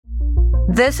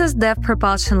This is Dev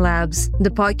Propulsion Labs, the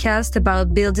podcast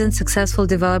about building successful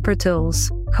developer tools,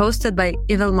 hosted by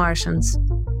Evil Martians.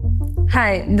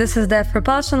 Hi, this is Dev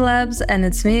Propulsion Labs, and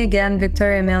it's me again,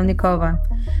 Victoria Melnikova.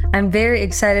 I'm very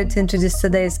excited to introduce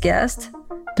today's guest.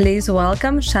 Please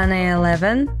welcome Shanea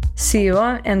Leven,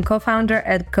 CEO and co-founder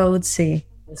at CodeSee.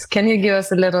 Can you give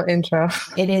us a little intro?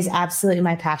 It is absolutely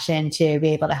my passion to be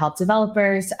able to help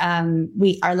developers.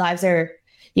 Our lives are,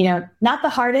 not the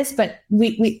hardest, but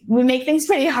we make things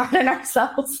pretty hard on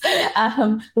ourselves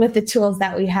with the tools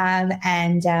that we have.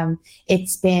 And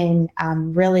it's been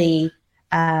really,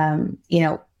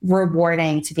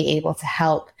 rewarding to be able to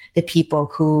help the people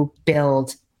who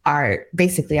build our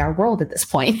world at this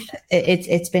point.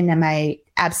 It's been my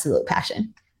absolute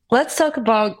passion. Let's talk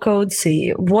about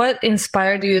CodeSee. What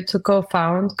inspired you to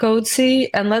co-found CodeSee?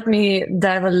 And let me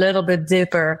dive a little bit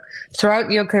deeper.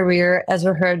 Throughout your career, as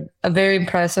we heard, a very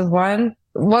impressive one,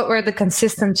 what were the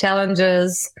consistent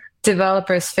challenges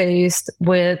developers faced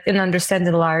in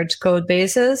understanding large code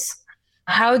bases?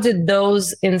 How did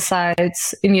those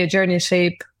insights in your journey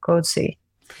shape CodeSee?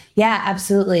 Yeah,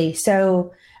 absolutely.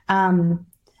 So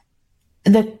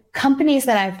the companies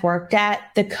that I've worked at,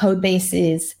 the code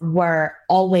bases were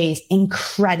always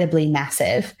incredibly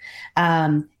massive.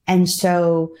 And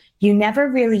so you never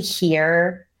really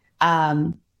hear,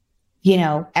 everyone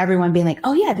being like,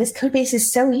 oh yeah, this code base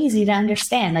is so easy to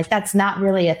understand. Like that's not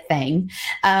really a thing.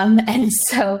 And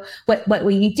so what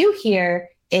we do hear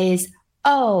is,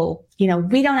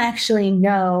 we don't actually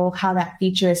know how that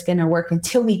feature is going to work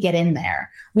until we get in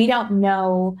there. We don't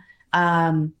know,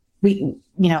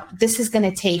 this is going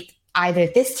to take either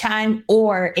this time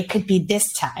or it could be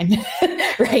this time,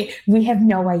 right? We have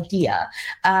no idea.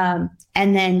 And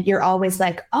then you're always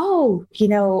like,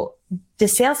 the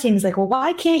sales team is like, well,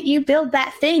 why can't you build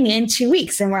that thing in 2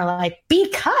 weeks? And we're like,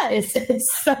 because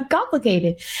it's so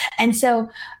complicated. And so,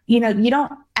 you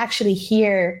don't actually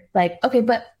hear like, okay,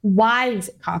 but why is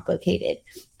it complicated?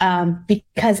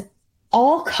 Because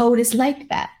all code is like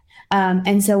that.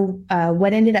 And so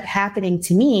what ended up happening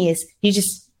to me is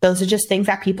those are just things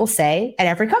that people say at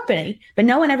every company, but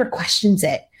no one ever questions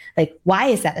it. Like, why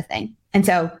is that a thing? And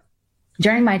so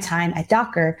during my time at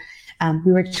Docker,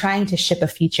 we were trying to ship a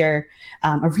feature,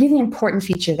 a really important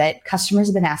feature that customers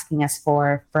have been asking us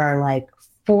for like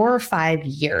 4 or 5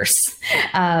 years.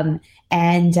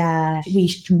 And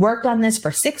we worked on this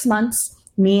for 6 months,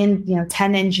 me and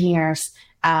 10 engineers.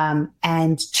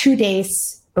 And 2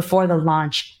 days before the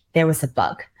launch, there was a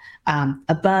bug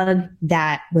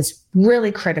that was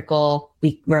really critical.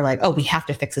 We were like, we have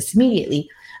to fix this immediately.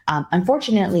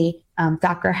 Unfortunately,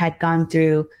 Docker had gone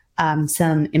through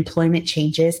some employment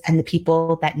changes, and the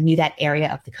people that knew that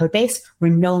area of the code base were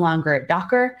no longer at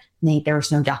Docker. There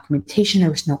was no documentation.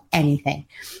 There was no anything.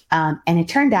 And it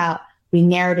turned out we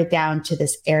narrowed it down to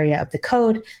this area of the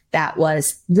code that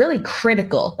was really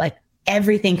critical. Like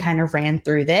everything kind of ran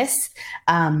through this.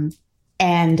 And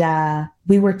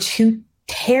we were too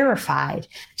terrified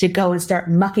to go and start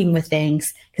mucking with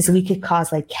things because we could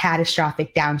cause like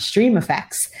catastrophic downstream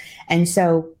effects. And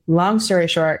so long story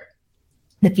short,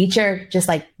 the feature just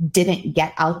like didn't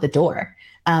get out the door.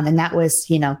 And that was,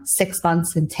 6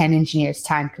 months and 10 engineers'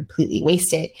 time completely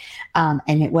wasted. And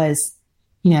it was,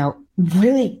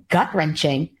 really gut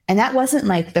wrenching. And that wasn't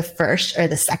like the first or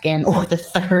the second or the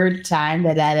third time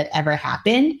that had ever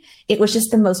happened. It was just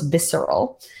the most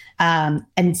visceral.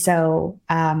 And so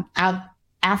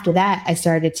after that, I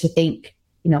started to think,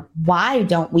 why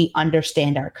don't we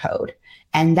understand our code?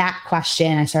 And that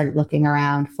question, I started looking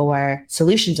around for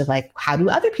solutions of like, how do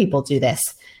other people do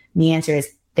this? And the answer is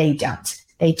they don't.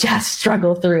 They just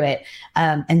struggle through it.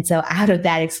 And so out of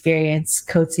that experience,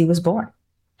 CodeSee was born.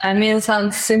 I mean, it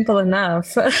sounds simple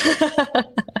enough.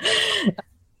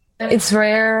 It's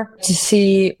rare to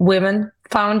see women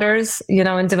founders,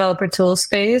 in developer tool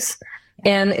space.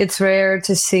 And it's rare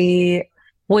to see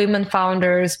women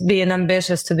founders being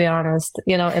ambitious, to be honest,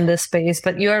 in this space,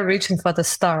 but you are reaching for the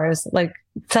stars. Like,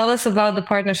 tell us about the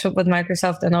partnership with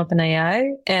Microsoft and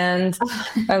OpenAI, and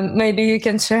maybe you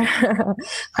can share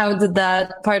how did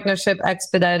that partnership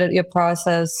expedited your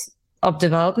process of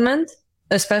development,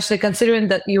 especially considering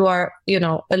that you are,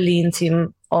 a lean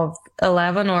team of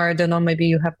 11, or I don't know, maybe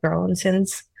you have grown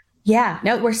since. Yeah,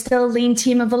 no, we're still a lean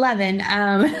team of 11.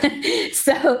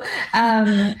 So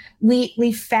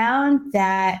we found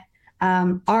that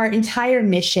our entire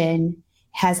mission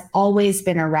has always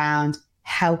been around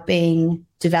helping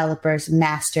developers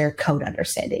master code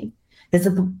understanding. This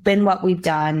has been what we've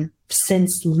done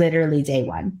since literally day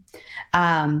one.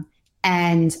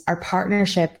 And our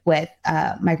partnership with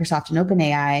Microsoft and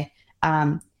OpenAI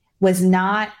was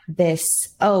not this,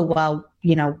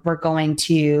 we're going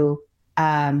to,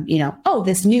 oh,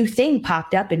 this new thing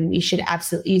popped up and we should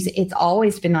absolutely use it. It's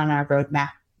always been on our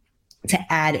roadmap to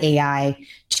add AI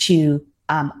to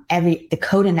the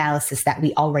code analysis that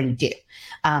we already do.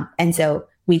 And so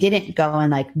we didn't go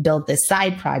and like build this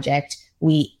side project.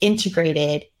 We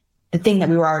integrated the thing that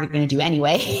we were already going to do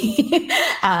anyway.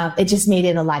 It just made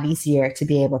it a lot easier to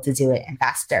be able to do it and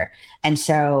faster. And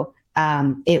so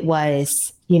it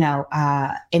was,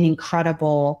 an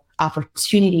incredible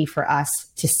opportunity for us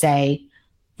to say,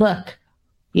 look,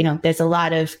 there's a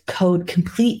lot of code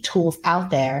complete tools out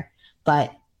there,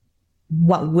 but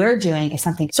what we're doing is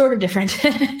something sort of different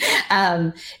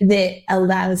that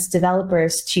allows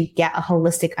developers to get a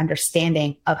holistic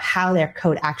understanding of how their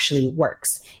code actually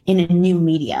works in a new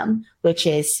medium, which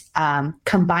is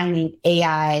combining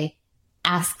AI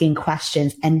asking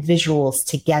questions and visuals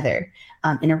together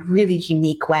in a really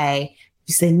unique way.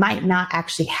 So they might not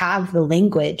actually have the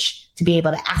language to be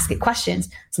able to ask it questions.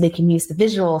 So they can use the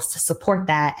visuals to support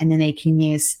that. And then they can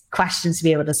use questions to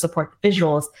be able to support the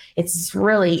visuals. It's this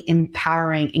really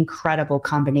empowering, incredible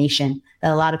combination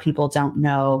that a lot of people don't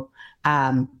know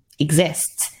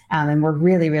exists. And we're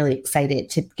really, really excited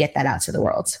to get that out to the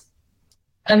world.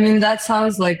 I mean, that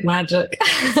sounds like magic.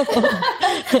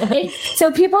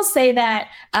 So people say that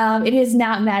it is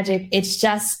not magic. It's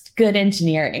just good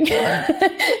engineering.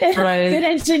 Right. Good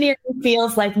engineering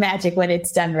feels like magic when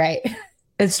it's done right.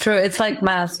 It's true. It's like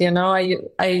math,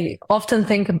 I often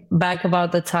think back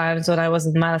about the times when I was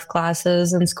in math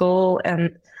classes in school,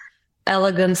 and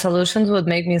elegant solutions would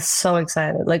make me so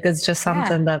excited. Like, it's just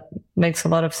something that makes a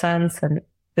lot of sense and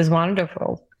is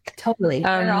wonderful. Totally.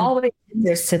 There are always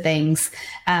answers to things.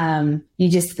 You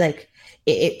just like,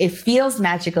 it feels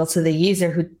magical to the user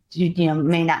who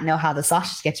may not know how the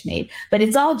sausage gets made, but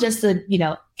it's all just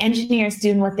engineers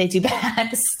doing what they do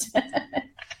best.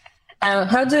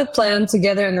 How do you plan to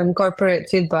gather and incorporate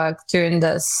feedback during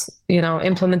this,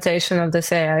 implementation of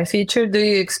this AI feature? Do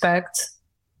you expect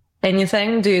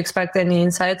anything? Do you expect any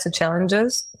insights or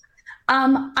challenges?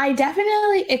 I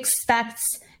definitely expect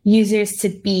users to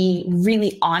be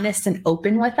really honest and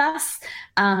open with us.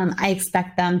 I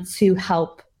expect them to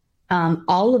help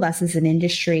all of us as an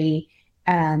industry,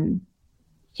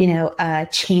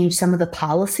 change some of the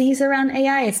policies around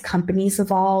AI as companies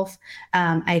evolve.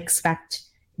 I expect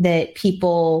that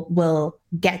people will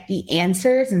get the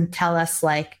answers and tell us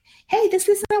like, hey, this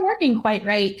isn't working quite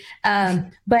right.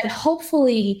 But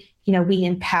hopefully, we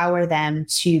empower them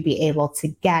to be able to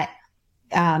get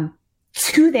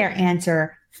to their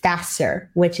answer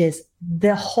faster, which is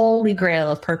the holy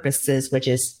grail of purposes, which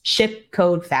is ship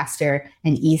code faster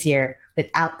and easier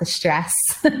without the stress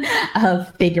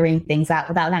of figuring things out,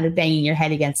 without kind of banging your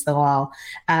head against the wall.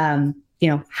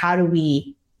 How do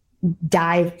we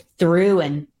dive through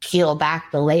and peel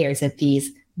back the layers of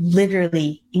these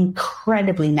literally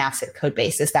incredibly massive code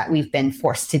bases that we've been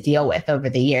forced to deal with over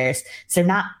the years? So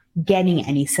not getting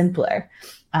any simpler.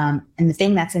 And the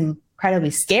thing that's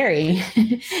incredibly scary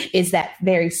is that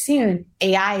very soon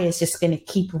AI is just going to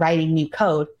keep writing new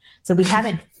code. So we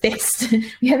haven't fixed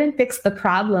the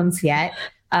problems yet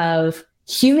of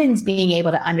humans being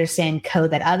able to understand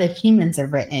code that other humans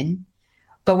have written,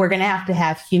 but we're going to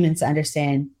have humans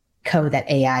understand code that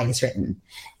AI has written.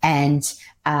 And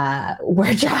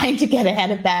we're trying to get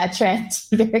ahead of that trend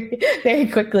very, very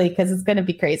quickly because it's going to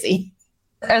be crazy.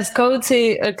 As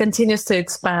CodeSee continues to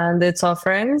expand its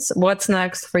offerings, what's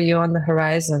next for you on the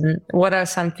horizon? What are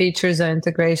some features or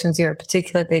integrations you're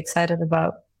particularly excited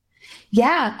about?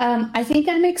 Yeah, I think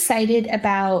I'm excited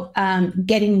about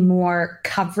getting more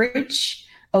coverage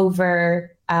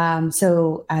over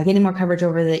getting more coverage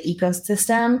over the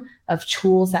ecosystem of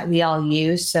tools that we all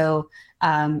use. So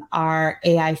our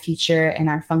AI feature and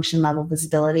our function level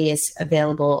visibility is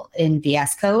available in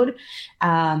VS Code.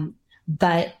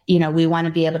 But, we want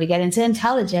to be able to get into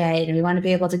IntelliJ, and we want to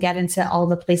be able to get into all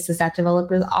the places that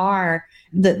developers are.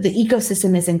 The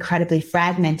ecosystem is incredibly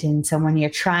fragmented. And so when you're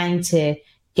trying to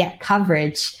get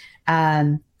coverage,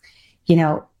 that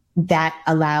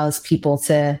allows people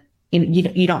to,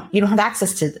 you don't have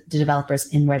access to the developers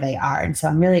in where they are. And so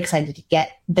I'm really excited to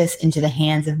get this into the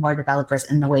hands of more developers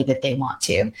in the way that they want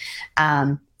to.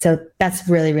 So that's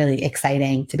really, really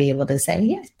exciting to be able to say,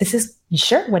 yeah, this is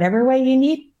sure, whatever way you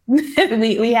need.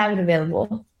 we have it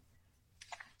available.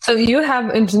 So you have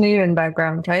engineering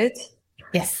background, right?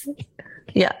 Yes.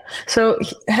 Yeah. So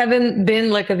having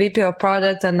been like a VP of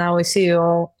product and now a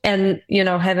CEO and,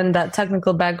 having that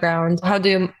technical background, how do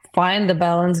you find the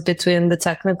balance between the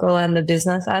technical and the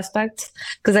business aspects?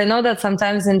 Because I know that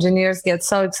sometimes engineers get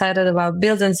so excited about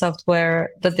building software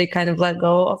that they kind of let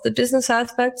go of the business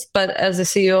aspects. But as a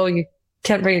CEO, you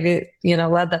can't really,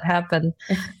 let that happen.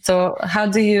 So how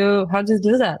do you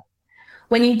do that?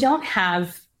 When you don't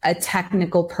have a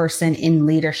technical person in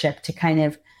leadership to kind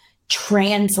of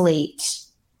translate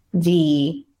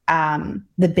the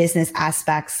business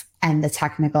aspects and the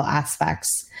technical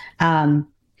aspects,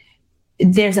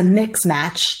 there's a mix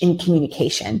match in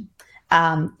communication.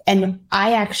 And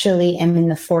I actually am in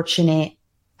the fortunate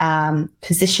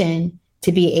position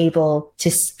to be able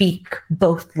to speak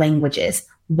both languages,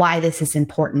 why this is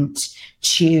important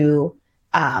to,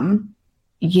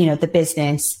 the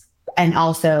business, and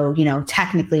also,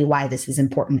 technically why this is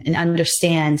important, and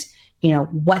understand,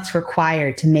 what's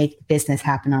required to make the business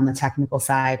happen on the technical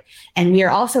side. And we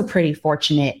are also pretty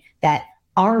fortunate that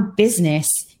our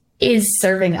business is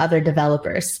serving other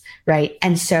developers, right?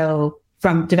 And so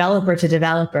from developer to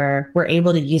developer, we're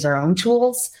able to use our own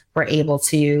tools. We're able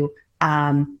to,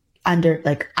 I'm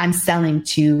selling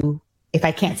to, if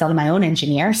I can't sell to my own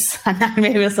engineers, I'm not going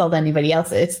to be able to sell to anybody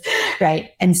else's,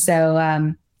 right? And so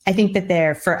I think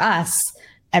that for us,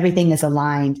 everything is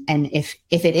aligned. And if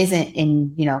it isn't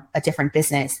in, a different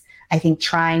business, I think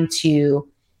trying to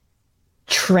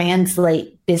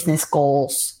translate business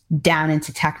goals down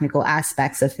into technical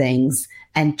aspects of things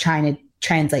and trying to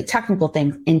translate technical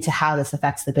things into how this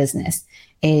affects the business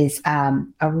is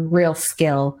a real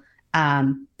skill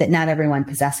that not everyone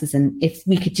possesses. And if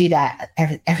we could do that,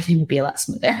 everything would be a lot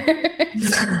smoother.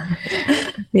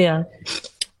 Yeah.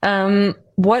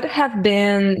 What have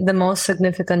been the most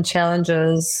significant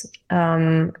challenges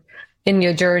in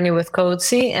your journey with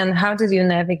CodeSee, and how did you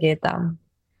navigate them?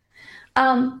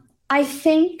 I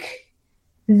think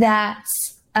that,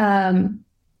 up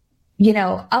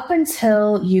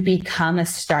until you become a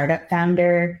startup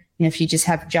founder, if you just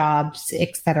have jobs,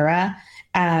 et cetera,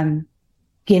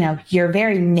 you're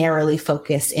very narrowly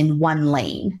focused in one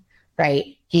lane, right?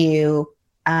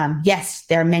 Yes,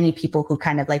 there are many people who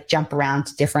kind of like jump around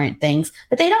to different things,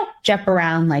 but they don't jump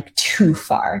around like too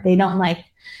far. They don't like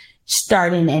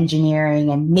start in engineering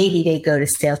and maybe they go to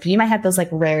sales, but you might have those like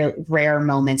rare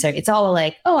moments. Like it's all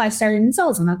like, oh, I started in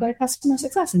sales and I'll go to customer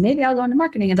success and maybe I'll go into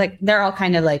marketing. And like, they're all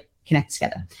kind of like connect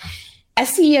together.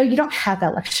 As CEO, you don't have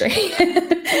that luxury.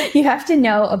 You have to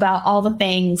know about all the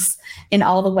things in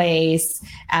all the ways,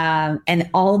 and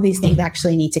all of these things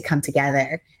actually need to come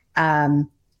together. And,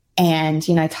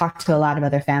 I talked to a lot of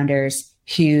other founders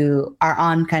who are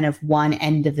on kind of one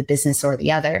end of the business or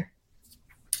the other.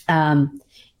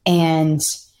 And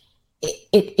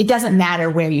it doesn't matter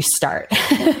where you start.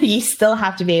 You still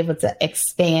have to be able to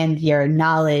expand your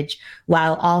knowledge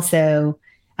while also,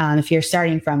 if you're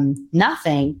starting from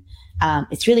nothing,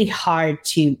 it's really hard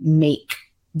to make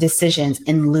decisions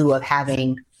in lieu of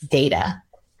having data,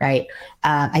 right?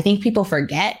 I think people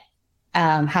forget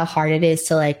how hard it is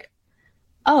to like,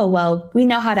 oh, well, we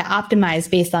know how to optimize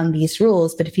based on these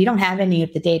rules, but if you don't have any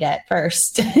of the data at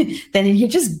first, then you're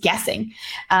just guessing.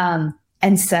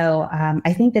 And so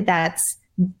I think that that's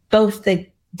both the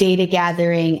data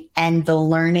gathering and the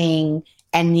learning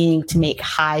and needing to make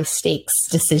high stakes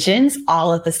decisions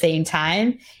all at the same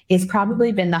time is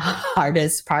probably been the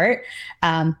hardest part.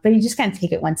 But you just kind of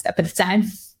take it one step at a time.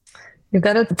 You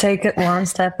got to take it one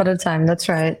step at a time. That's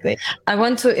right. I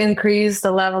want to increase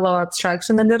the level of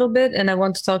abstraction a little bit, and I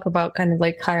want to talk about kind of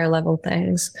like higher level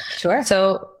things. Sure.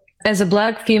 So as a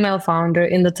Black female founder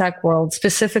in the tech world,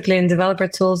 specifically in developer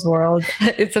tools world,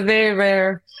 it's a very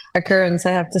rare occurrence,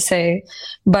 I have to say.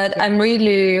 But I'm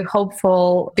really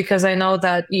hopeful because I know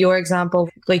that your example,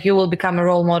 like you will become a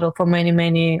role model for many,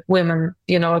 many women,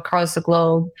 across the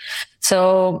globe.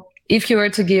 So if you were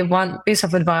to give one piece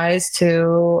of advice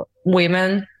to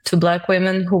women, to Black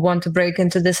women who want to break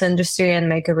into this industry and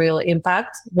make a real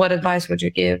impact, what advice would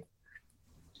you give?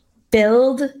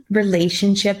 Build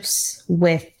relationships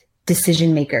with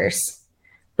decision makers,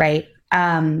 right?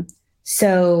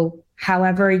 So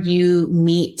however you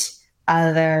meet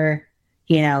other,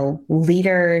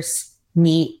 leaders,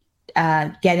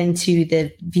 get into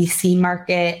the VC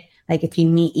market, like if you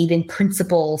meet even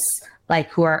principals, like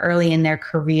who are early in their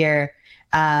career,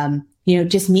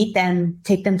 just meet them,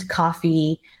 take them to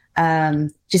coffee,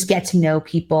 just get to know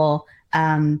people,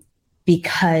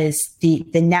 because the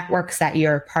networks that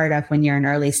you're a part of when you're an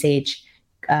early stage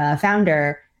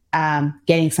founder,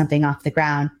 getting something off the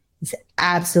ground is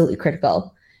absolutely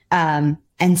critical. And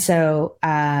so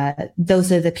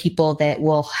those are the people that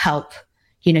will help.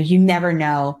 You never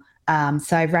know.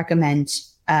 So I recommend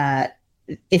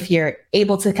if you're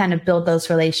able to kind of build those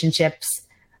relationships,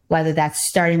 whether that's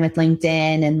starting with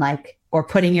LinkedIn and or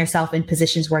putting yourself in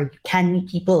positions where you can meet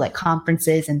people like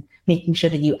conferences and making sure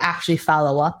that you actually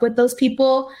follow up with those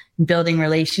people and building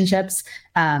relationships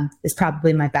is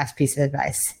probably my best piece of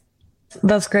advice.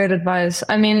 That's great advice.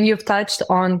 I mean, you've touched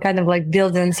on kind of like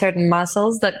building certain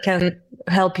muscles that can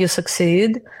help you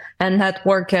succeed, and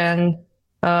networking,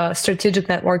 strategic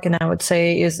networking, I would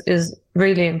say, is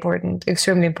really important,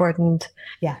 extremely important.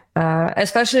 Yeah.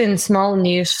 Especially in small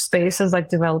niche spaces like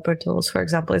developer tools, for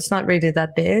example. It's not really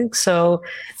that big, so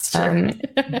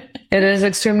it is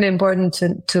extremely important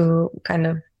to kind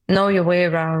of know your way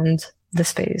around the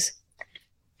space.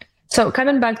 So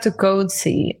coming back to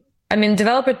CodeSee, I mean,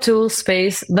 developer tool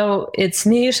space, though it's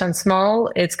niche and small,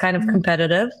 it's kind of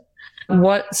competitive.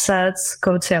 What sets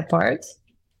CodeSee apart?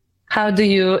 How do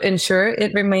you ensure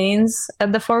it remains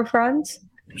at the forefront?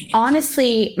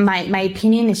 Honestly, my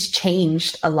opinion has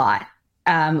changed a lot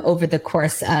over the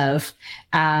course of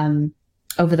CodeSee's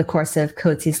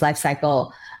life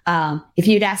cycle. If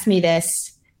you'd asked me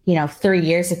this, 3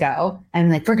 years ago, I'm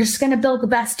like, we're just going to build the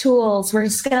best tools. We're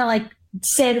just going to like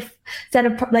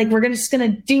we're just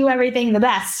going to do everything the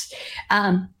best.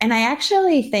 And I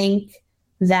actually think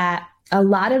that a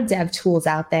lot of dev tools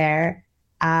out there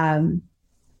can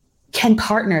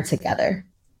partner together,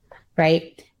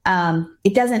 right?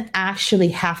 It doesn't actually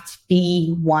have to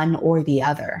be one or the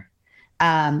other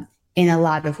in a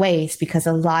lot of ways, because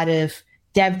a lot of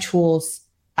dev tools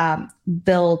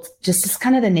build just as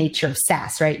kind of the nature of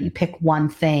SaaS, right? You pick one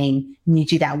thing and you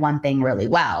do that one thing really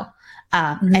well.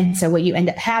 And so what you end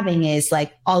up having is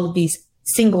like all of these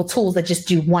single tools that just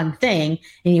do one thing,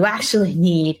 and you actually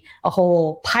need a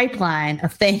whole pipeline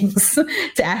of things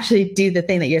to actually do the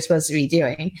thing that you're supposed to be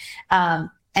doing.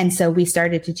 And so we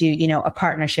started to do, a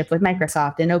partnership with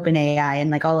Microsoft and OpenAI and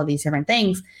like all of these different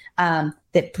things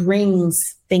that brings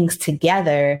things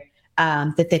together,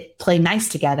 that they play nice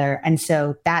together. And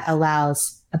so that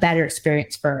allows a better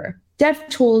experience for dev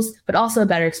tools, but also a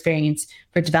better experience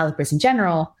for developers in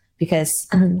general, because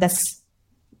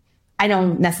I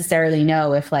don't necessarily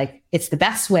know if like it's the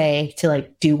best way to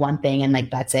like do one thing and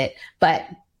like that's it, but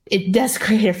it does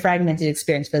create a fragmented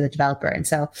experience for the developer. And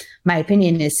so my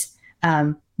opinion is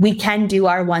we can do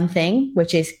our one thing,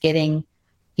 which is getting,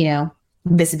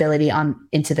 visibility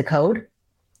into the code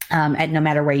at no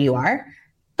matter where you are,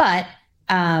 but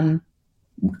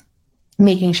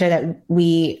making sure that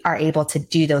we are able to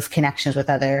do those connections with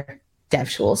other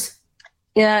dev tools.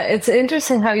 Yeah, it's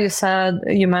interesting how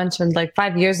you mentioned like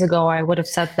 5 years ago, I would have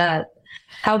said that.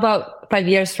 How about 5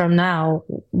 years from now?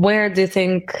 Where do you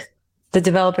think the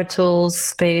developer tools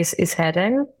space is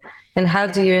heading? And how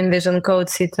do you envision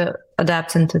CodeSee to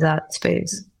adapt into that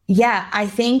space? Yeah, I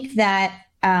think that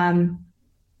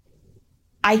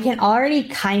I can already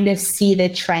kind of see the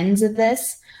trends of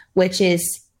this, which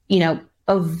is,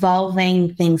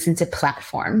 evolving things into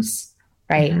platforms,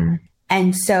 right? Mm-hmm.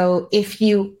 And so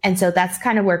that's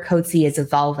kind of where CodeSee is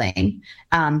evolving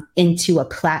into a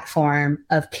platform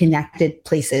of connected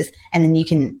places. And then you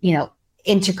can,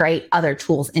 integrate other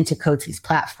tools into CodeSee's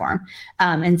platform.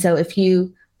 And so if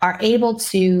you are able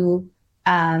to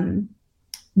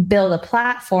build a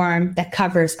platform that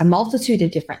covers a multitude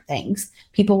of different things,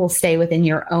 people will stay within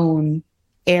your own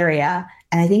area.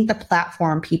 And I think the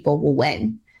platform people will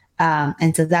win.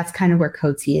 And so that's kind of where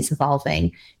CodeSee is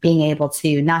evolving, being able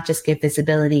to not just give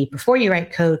visibility before you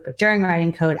write code, but during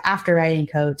writing code, after writing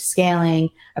code, scaling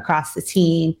across the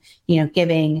team,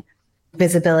 giving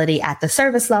visibility at the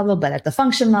service level, but at the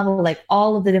function level, like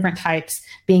all of the different types,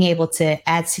 being able to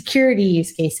add security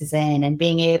use cases in, and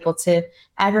being able to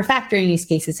add refactoring use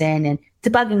cases in, and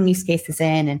debugging use cases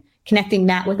in, and connecting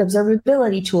that with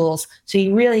observability tools. So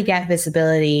you really get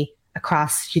visibility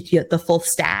across the full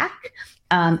stack.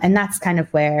 And that's kind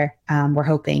of where we're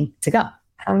hoping to go.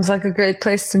 Sounds like a great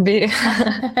place to be.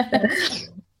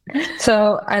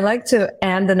 So I like to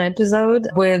end an episode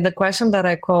with a question that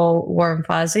I call warm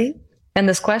fuzzy. And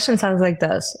this question sounds like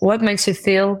this: what makes you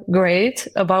feel great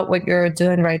about what you're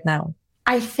doing right now?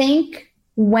 I think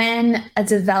when a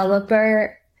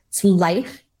developer's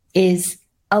life is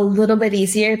a little bit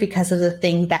easier because of the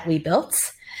thing that we built,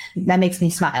 that makes me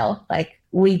smile. Like,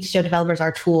 we show developers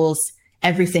our tools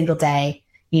every single day,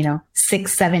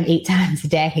 6, 7, 8 times a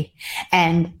day.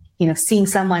 And, seeing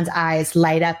someone's eyes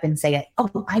light up and say,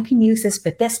 oh, I can use this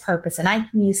for this purpose, and I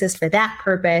can use this for that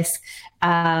purpose.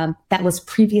 That was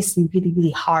previously really, really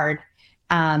hard.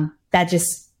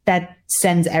 That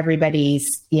sends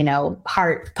everybody's,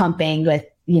 heart pumping with,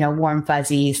 warm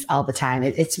fuzzies all the time.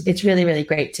 It's really, really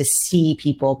great to see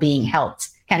people being helped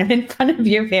kind of in front of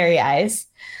your very eyes.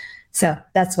 So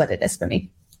that's what it is for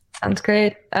me. Sounds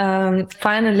great.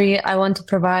 Finally, I want to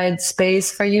provide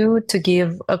space for you to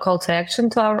give a call to action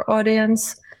to our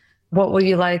audience. What would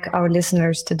you like our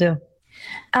listeners to do?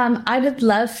 I would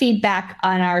love feedback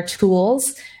on our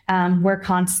tools. We're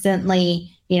constantly,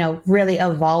 really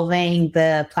evolving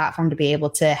the platform to be able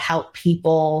to help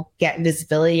people get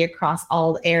visibility across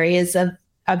all areas of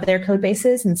their code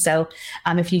bases. And so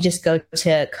if you just go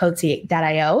to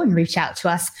CodeSee.io and reach out to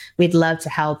us, we'd love to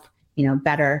help,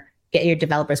 better get your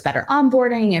developers better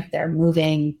onboarding if they're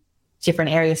moving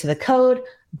different areas of the code.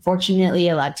 Unfortunately,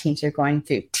 a lot of teams are going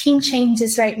through team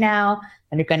changes right now,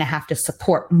 and they're going to have to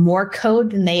support more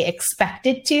code than they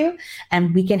expected to.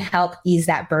 And we can help ease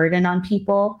that burden on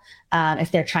people.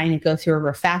 If they're trying to go through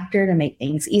a refactor to make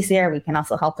things easier, we can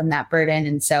also help them that burden.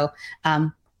 And so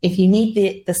if you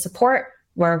need the support,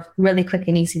 we're really quick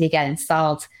and easy to get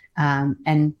installed,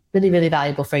 and really, really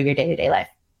valuable for your day-to-day life.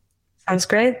 Sounds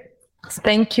great.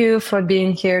 Thank you for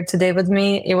being here today with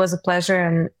me. It was a pleasure,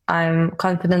 and I'm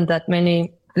confident that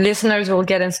many listeners will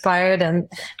get inspired and,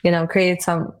 create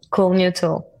some cool new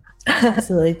tool.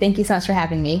 Absolutely. Thank you so much for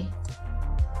having me.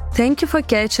 Thank you for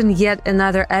catching yet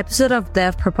another episode of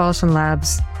Dev Propulsion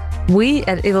Labs. We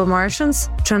at Evil Martians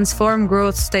transform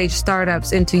growth stage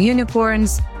startups into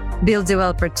unicorns, build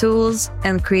developer tools,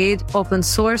 and create open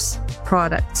source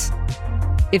products.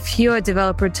 If your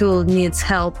developer tool needs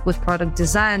help with product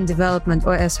design, development,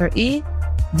 or SRE,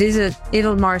 visit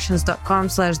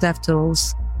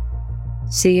evilmartians.com/devtools.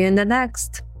 See you in the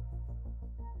next.